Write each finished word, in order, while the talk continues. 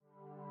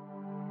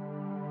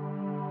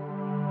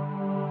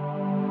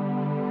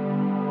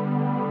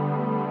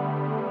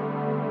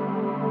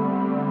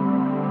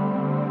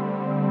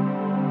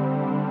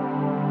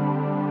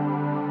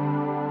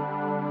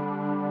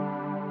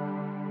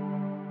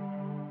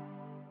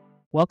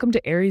Welcome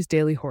to Aries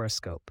Daily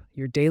Horoscope,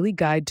 your daily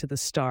guide to the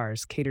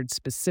stars catered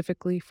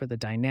specifically for the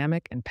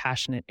dynamic and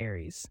passionate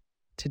Aries.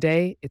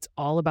 Today, it's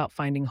all about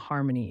finding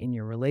harmony in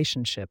your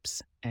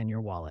relationships and your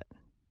wallet.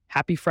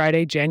 Happy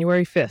Friday,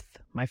 January 5th,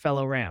 my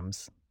fellow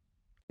Rams.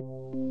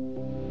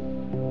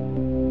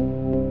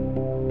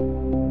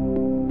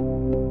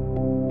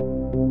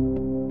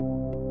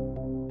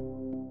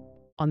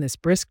 On this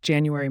brisk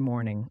January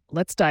morning,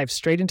 let's dive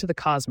straight into the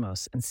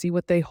cosmos and see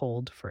what they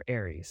hold for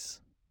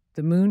Aries.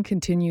 The moon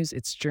continues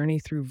its journey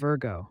through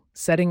Virgo,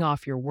 setting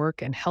off your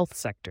work and health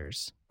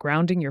sectors,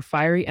 grounding your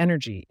fiery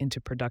energy into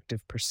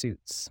productive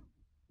pursuits.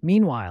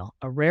 Meanwhile,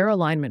 a rare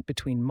alignment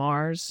between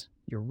Mars,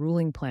 your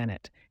ruling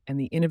planet, and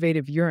the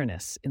innovative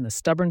Uranus in the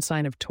stubborn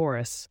sign of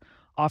Taurus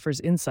offers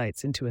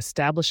insights into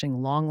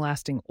establishing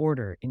long-lasting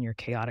order in your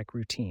chaotic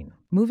routine.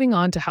 Moving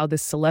on to how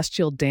this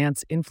celestial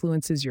dance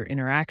influences your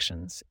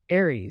interactions,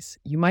 Aries,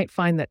 you might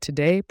find that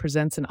today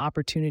presents an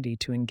opportunity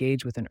to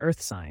engage with an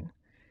earth sign.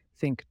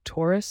 Think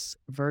Taurus,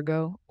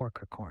 Virgo, or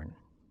Capricorn.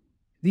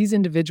 These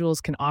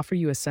individuals can offer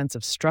you a sense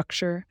of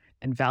structure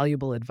and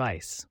valuable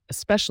advice,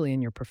 especially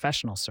in your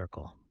professional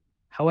circle.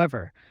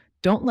 However,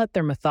 don't let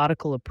their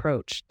methodical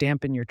approach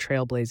dampen your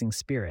trailblazing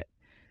spirit.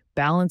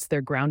 Balance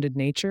their grounded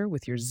nature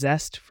with your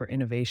zest for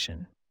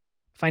innovation.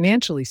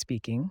 Financially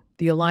speaking,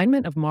 the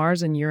alignment of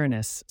Mars and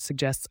Uranus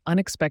suggests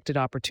unexpected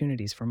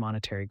opportunities for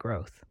monetary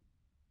growth.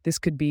 This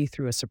could be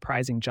through a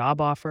surprising job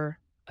offer,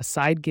 a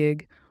side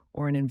gig,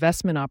 or an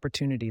investment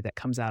opportunity that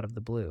comes out of the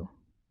blue.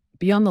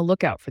 Be on the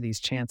lookout for these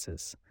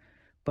chances.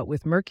 But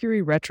with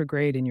Mercury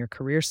retrograde in your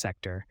career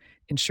sector,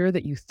 ensure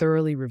that you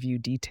thoroughly review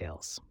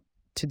details.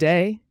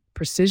 Today,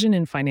 precision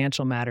in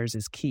financial matters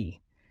is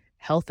key.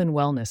 Health and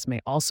wellness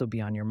may also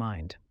be on your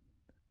mind.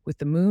 With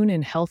the moon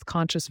in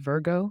health-conscious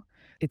Virgo,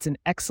 it's an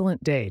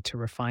excellent day to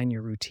refine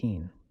your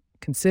routine.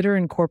 Consider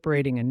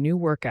incorporating a new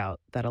workout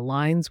that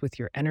aligns with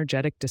your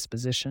energetic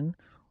disposition,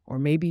 or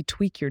maybe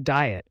tweak your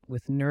diet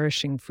with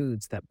nourishing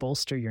foods that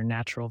bolster your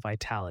natural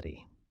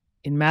vitality.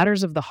 In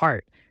matters of the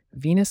heart,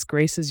 Venus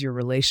graces your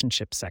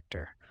relationship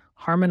sector,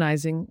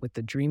 harmonizing with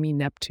the dreamy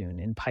Neptune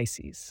in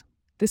Pisces.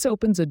 This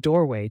opens a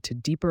doorway to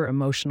deeper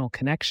emotional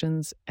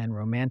connections and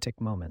romantic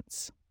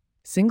moments.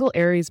 Single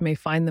Aries may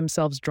find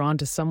themselves drawn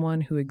to someone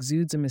who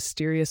exudes a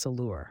mysterious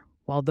allure,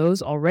 while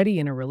those already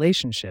in a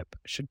relationship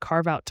should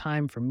carve out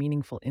time for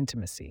meaningful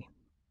intimacy.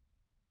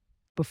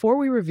 Before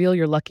we reveal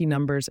your lucky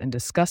numbers and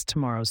discuss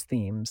tomorrow's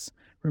themes,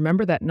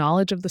 remember that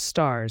knowledge of the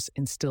stars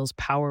instills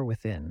power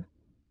within.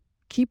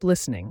 Keep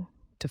listening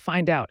to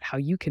find out how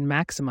you can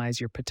maximize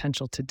your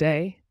potential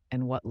today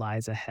and what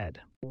lies ahead.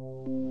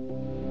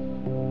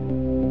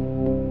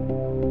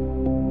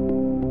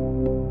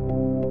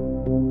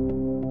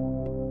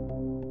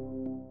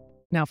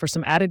 Now, for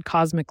some added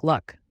cosmic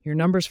luck, your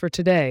numbers for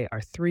today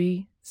are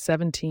 3,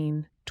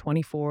 17,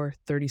 24,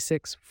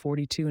 36,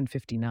 42, and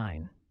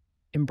 59.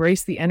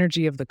 Embrace the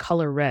energy of the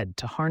color red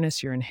to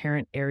harness your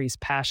inherent Aries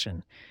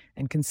passion,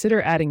 and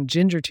consider adding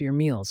ginger to your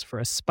meals for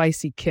a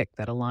spicy kick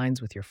that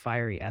aligns with your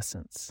fiery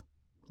essence.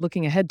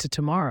 Looking ahead to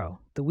tomorrow,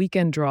 the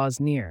weekend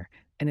draws near,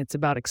 and it's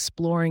about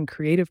exploring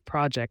creative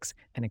projects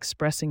and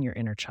expressing your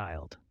inner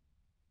child.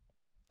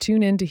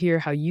 Tune in to hear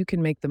how you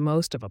can make the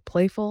most of a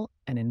playful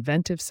and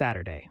inventive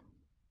Saturday.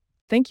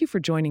 Thank you for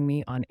joining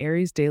me on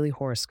Aries Daily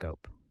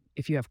Horoscope.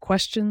 If you have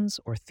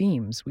questions or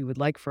themes we would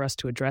like for us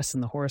to address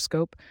in the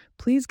horoscope,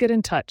 please get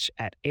in touch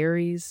at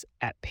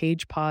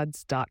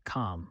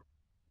aries@pagepods.com.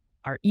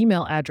 Our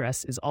email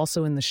address is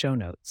also in the show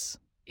notes.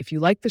 If you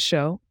like the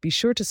show, be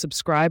sure to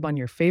subscribe on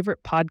your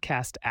favorite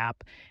podcast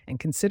app and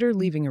consider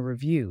leaving a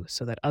review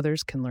so that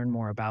others can learn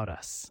more about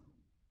us.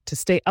 To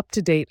stay up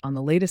to date on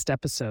the latest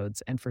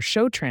episodes and for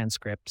show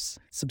transcripts,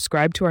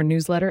 subscribe to our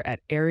newsletter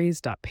at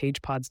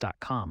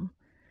aries.pagepods.com.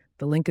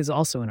 The link is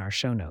also in our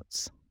show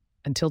notes.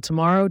 Until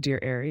tomorrow, dear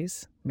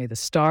Aries, may the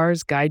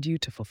stars guide you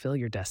to fulfill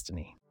your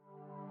destiny.